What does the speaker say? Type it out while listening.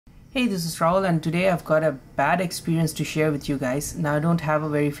Hey, this is Rahul, and today I've got a bad experience to share with you guys. Now, I don't have a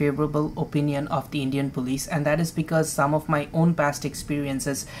very favorable opinion of the Indian police, and that is because some of my own past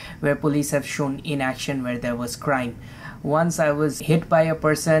experiences where police have shown inaction where there was crime. Once I was hit by a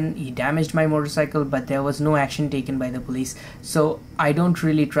person, he damaged my motorcycle, but there was no action taken by the police. So I don't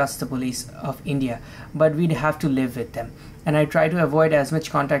really trust the police of India, but we'd have to live with them. And I try to avoid as much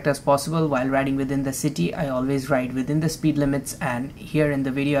contact as possible while riding within the city. I always ride within the speed limits, and here in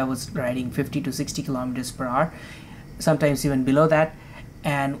the video I was riding 50 to 60 kilometers per hour, sometimes even below that.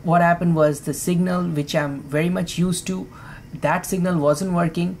 And what happened was the signal, which I'm very much used to, that signal wasn't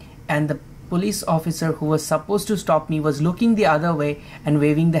working, and the police officer who was supposed to stop me was looking the other way and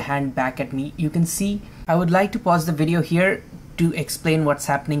waving the hand back at me. You can see, I would like to pause the video here to explain what's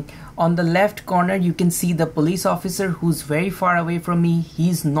happening. On the left corner you can see the police officer who's very far away from me.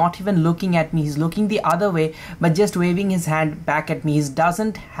 He's not even looking at me, he's looking the other way but just waving his hand back at me. He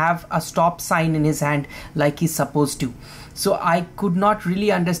doesn't have a stop sign in his hand like he's supposed to. So I could not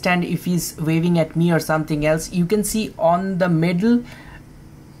really understand if he's waving at me or something else. You can see on the middle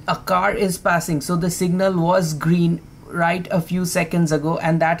a car is passing, so the signal was green right a few seconds ago,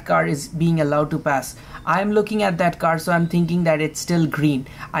 and that car is being allowed to pass. I'm looking at that car, so I'm thinking that it's still green.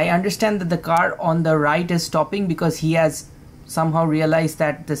 I understand that the car on the right is stopping because he has somehow realized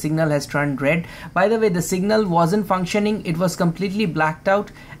that the signal has turned red. By the way, the signal wasn't functioning, it was completely blacked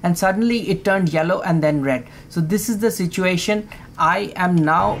out, and suddenly it turned yellow and then red. So this is the situation. I am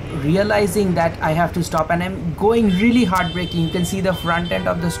now realizing that I have to stop, and I'm going really hard braking. You can see the front end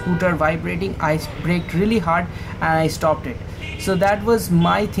of the scooter vibrating. I braked really hard and I stopped it. So that was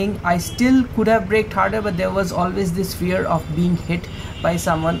my thing. I still could have braked harder, but there was always this fear of being hit by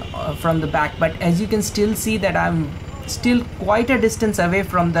someone from the back. But as you can still see that I'm still quite a distance away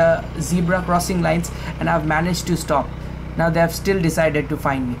from the zebra crossing lines, and I've managed to stop. Now they have still decided to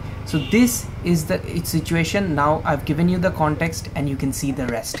find me. So this is the situation. Now I've given you the context and you can see the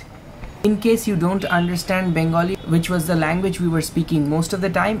rest. In case you don't understand Bengali, which was the language we were speaking most of the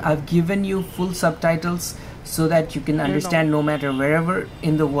time, I've given you full subtitles so that you can understand no matter wherever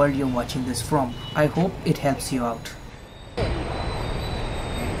in the world you're watching this from. I hope it helps you out.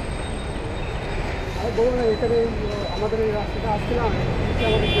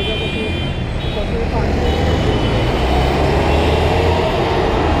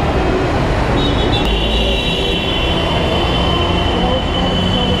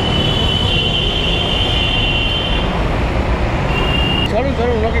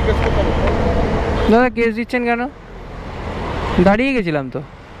 দাদা case দিচ্ছেন কেন? দাঁড়িয়ে গেছিলাম তো।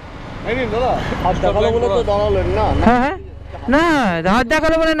 হ্যাঁ হ্যাঁ, না হাত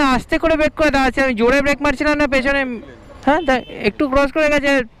দেখালো বলে না, আস্তে করে ব্রেক করে দাঁড়াচ্ছে। আমি জোরে ব্রেক মারছিলাম না পেছনে, হ্যাঁ একটু ক্রস করে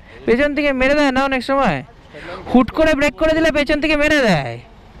গেছে, পেছন থেকে মেরে দেয় না অনেক সময়। হুট করে ব্রেক করে দিলে পেছন থেকে মেরে দেয়।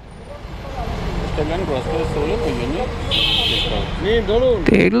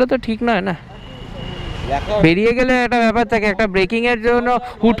 এগুলো তো ঠিক নয় না। বেরিয়ে গেলে একটা ব্যাপার থাকে, একটা ব্রেকিং এর জন্য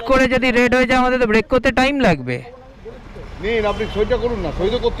হুট করে যদি রেড হয়ে যায় আমাদের তো ব্রেক করতে টাইম লাগবে। নিন আপনি সইটা করুন না, সই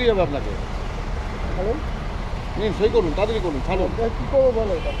তো করতেই হবে আপনাকে। নিন সই করুন, তাড়াতাড়ি করুন, ছাড়ুন। কি করবো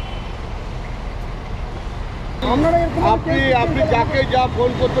বলো এটা? আপনি যাকে যা ফোন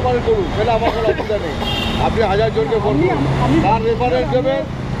করতে পারেন করুন, সেটা আমার কোনো অসুবিধা নেই। আপনি 1000 জনকে ফোন করুন, তার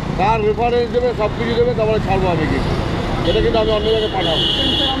রেফারেন্স দেবে, সব কিছু দেবে, তারপরে ছাড়বো আমি কিন্তু। এটা কিন্তু আমি অন্য জায়গায় পাঠাবো।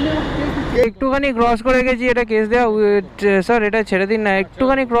 একটুখানি ক্রস করে গেছি, এটা কেস দেওয়া স্যার, এটা ছেড়ে দিন না।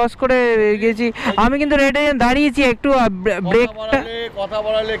 একটুখানি ক্রস করে গেছি আমি, কিন্তু রেডে দাঁড়িয়েছি, একটু ব্রেকটা কথা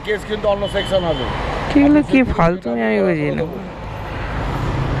বলালে কেস কিন্তু অন্য সেকশন হবে। এগুলো কি ফালতু, আমি বুঝি না।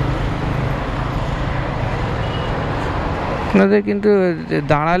 আপনাদের কিন্তু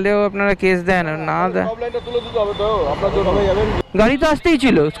দাঁড়ালেও আপনারা কেস দেন না, দেন গাড়ি তো আসতেই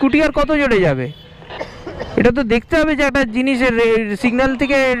ছিল, স্কুটি আর কত জোরে যাবে? এটা তো দেখতে হবে যে একটা জিনিসের সিগন্যাল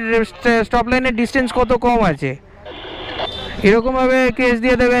থেকে স্টপ লাইনের ডিস্টেন্স কত কম আছে। এরকম ভাবে কেস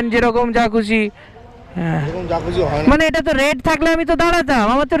দিয়ে দেবেন যেরকম যা খুশি। মানে এটা তো রেড থাকলে আমি তো দাঁড়াতাম,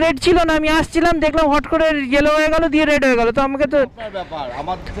 আমার তো রেড ছিল না, আমি আসছিলাম দেখলাম হট করে ইয়েলো হয়ে গেল, দিয়ে রেড হয়ে গেল, তো আমাকে তো ব্যাপার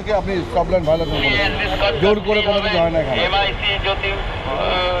আমার থেকে আপনি স্টপ লাইন ভায়োলেশন করবেন, জোর করে কোনো কিছু হয় না এখানে।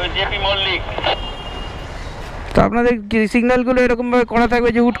 তো আপনাদের সিগন্যালগুলো এরকমভাবে করা থাকবে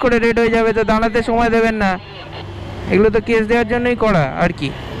যে হুট করে রেড হয়ে যাবে, তো দাঁড়াতে সময় দেবেন না। এগুলো তো কেস দেওয়ার জন্যই করা আর কি।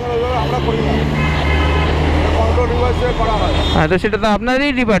 হ্যাঁ, তো সেটা তো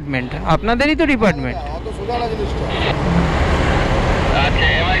আপনাদেরই ডিপার্টমেন্ট, আপনাদেরই তো ডিপার্টমেন্ট।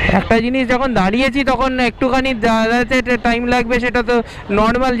 একটা জিনিস যখন দাঁড়িয়েছি তখন একটুখানি দাঁড়াতে টাইম লাগবে, সেটা তো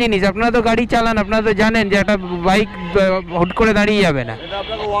নর্মাল জিনিস। আপনারা তো গাড়ি চালান, আপনারা তো জানেন যে একটা বাইক হুট করে দাঁড়িয়ে যাবে না।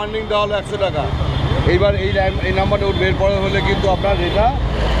 আপনাকে ওয়ার্নিং দেওয়া হলো 100 টাকা। এইবার এই নাম্বারটা বের করা হলে কিন্তু আপনার এটা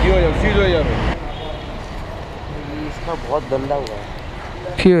কি হয়ে যাবে, সিজ হয়ে যাবে। इसका बहुत गंदा हुआ है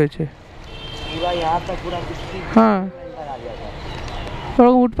কি হয়েছে? पूरा यहाँ तक पूरा किसी হ্যাঁ आ गया था।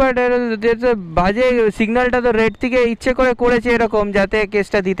 ওরকম উঠপাট বাজে সিগন্যালটা তো রেড থেকে ইচ্ছে করে করেছে এরকম যাতে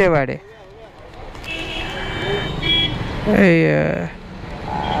কেসটা দিতে পারে। এই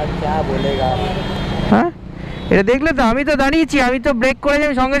क्या बोलेगा। হ্যাঁ এটা দেখলে তো আমি তো দাঁড়িয়েছি, আমি তো ব্রেক করে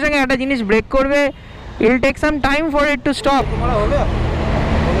যাই সঙ্গে সঙ্গে একটা জিনিস ব্রেক করবে, it take some time for it to stop.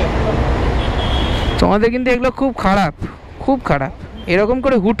 তোমাদের কিন্তু এগুলো খুব খারাপ, খুব খারাপ। এরকম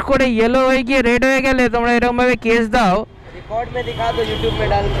করে হুট করে ইয়েলো হয়ে গিয়ে রেড হয়ে গেলে তোমরা এরকম ভাবে কেস দাও, रिकॉर्ड में दिखा दो, यूट्यूब में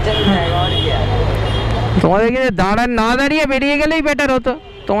डाल चल जाएगा और क्या। তোমাদের কিন্তু না দাঁড়িয়ে বেরিয়ে গেলেই বেটার হতো।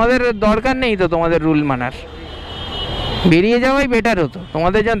 তোমাদের দরকার নেই তো তোমাদের রুল মানার, বেরিয়ে যাওয়াই বেটার হতো।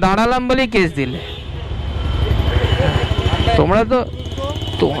 তোমাদের যা দাঁড়ালাম বলেই কেস দিলে। তোমরা তো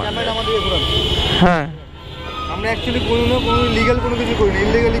হ্যাঁ আমরা অ্যাকচুয়ালি কোনো লিগ্যাল কোনো কিছু করি না,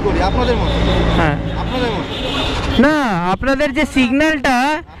 ইললিগালি করি আপনাদের মতো। হ্যাঁ আপনাদের মতো না, আপনাদের যে সিগন্যালটা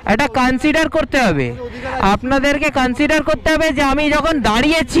এটা কনসিডার করতে হবে, আপনাদেরকে কনসিডার করতে হবে যে আমি যখন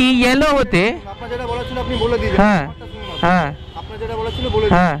দাঁড়িয়েছি ইয়েলো হতে। আপনার যেটা বলা ছিল আপনি বলে দিয়ে হ্যাঁ হ্যাঁ আপনার যেটা বলা ছিল বলে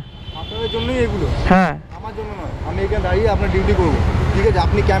হ্যাঁ আপনাদের জন্যই এগুলো, হ্যাঁ আমার জন্য নয়। আমি এখানে দাঁড়িয়ে আপনার ডিউটি করবো, ঠিক আছে?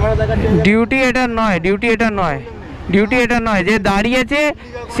 আপনি ক্যামেরা দেখাচ্ছেন, ডিউটি এটা নয়, ডিউটি এটা নয়, ডিউটি এটা নয়। যে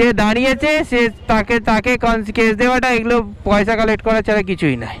দাঁড়িয়েছে সে তাকে কেস দেওয়াটা এগুলো পয়সা কালেক্ট করা ছাড়া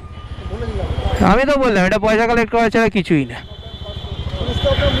কিছুই নয়। আমি তো বললাম এটা পয়সা কালেক্ট করা ছাড়া কিছুই না।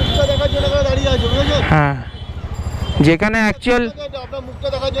 আপনার মুখটা দেখার জন্য দাঁড়িয়ে আছে, বুঝেছেন? হ্যাঁ যেখানে অ্যাকচুয়াল, আপনার মুখটা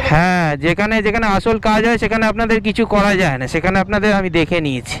দেখার জন্য। হ্যাঁ যেখানে আসল কাজ হয় সেখানে আপনাদের কিছু করা যায় না, সেখানে আপনাদের আমি দেখে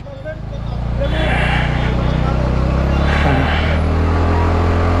নিয়েছি।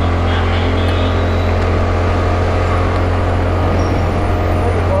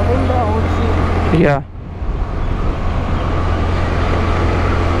 Yeah.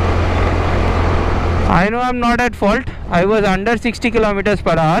 I know I'm not at fault. I was under 60 kilometers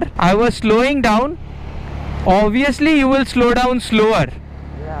per hour. I was slowing down. Obviously, you will slow down slower.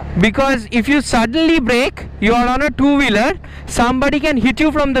 Because if you suddenly brake, you are on a two-wheeler, somebody can hit you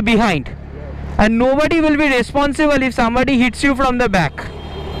from the behind. And nobody will be responsible if somebody hits you from the back.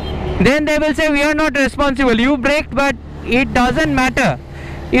 Then they will say, we are not responsible. You braked, but it doesn't matter.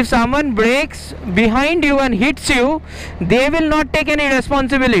 If someone brakes behind you and hits you, they will not take any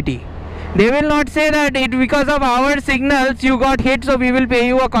responsibility. They will not say that it because of our signals you got hit, so we will pay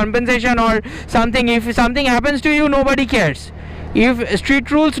you a compensation or something. If something happens to you, nobody cares. If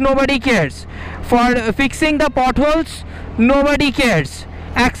street rules, nobody cares. For fixing the potholes, nobody cares.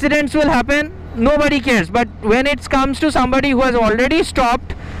 Accidents will happen, nobody cares. But when it comes to somebody who has already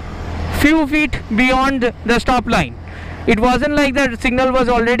stopped few feet beyond the stop line, it wasn't like the signal was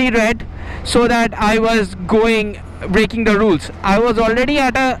already red so that I was breaking the rules. I was already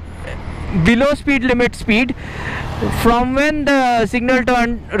at a below speed limit speed from when the signal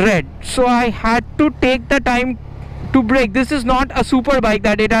turned red, so I had to take the time to brake. This is not a super bike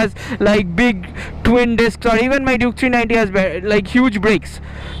that it has like big twin discs, or even my Duke 390 has like huge brakes,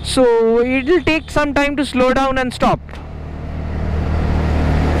 so it will take some time to slow down and stop.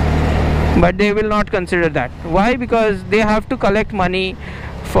 But they will not consider that. Why? Because they have to collect money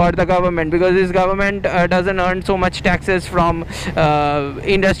for the government, because this government doesn't earn so much taxes from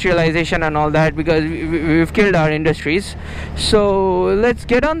industrialization and all that, because we've killed our industries. So let's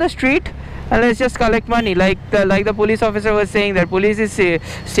get on the street and let's just collect money. Like the police officer was saying, that police is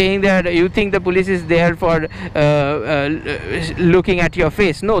saying that you think the police is there for looking at your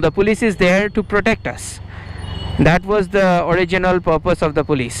face. No, the police is there to protect us. That was the original purpose of the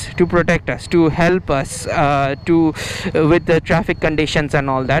police, to protect us, to help us with the traffic conditions and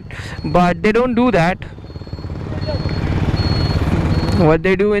all that. But they don't do that. What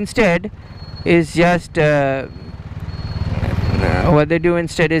they do instead is just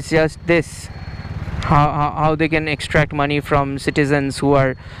this: how they can extract money from citizens who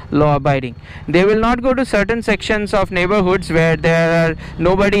are law abiding. They will not go to certain sections of neighborhoods where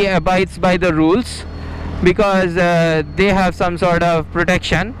nobody abides by the rules, because they have some sort of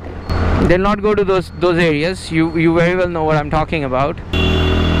protection. They'll not go to those areas. You very well know what I'm talking about.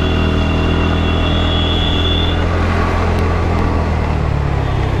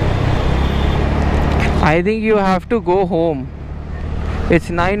 I think you have to go home. It's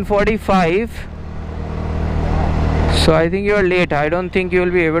 9:45, so I think you're late. I don't think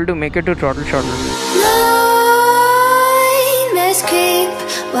you'll be able to make it to Throttle Shuttle. Nightmares creep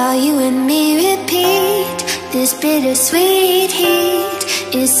while you and me repeat. This bittersweet heat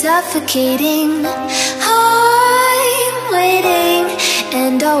is suffocating. I'm waiting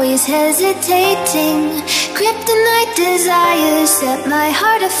and always hesitating. kryptonite desires set my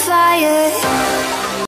heart afire.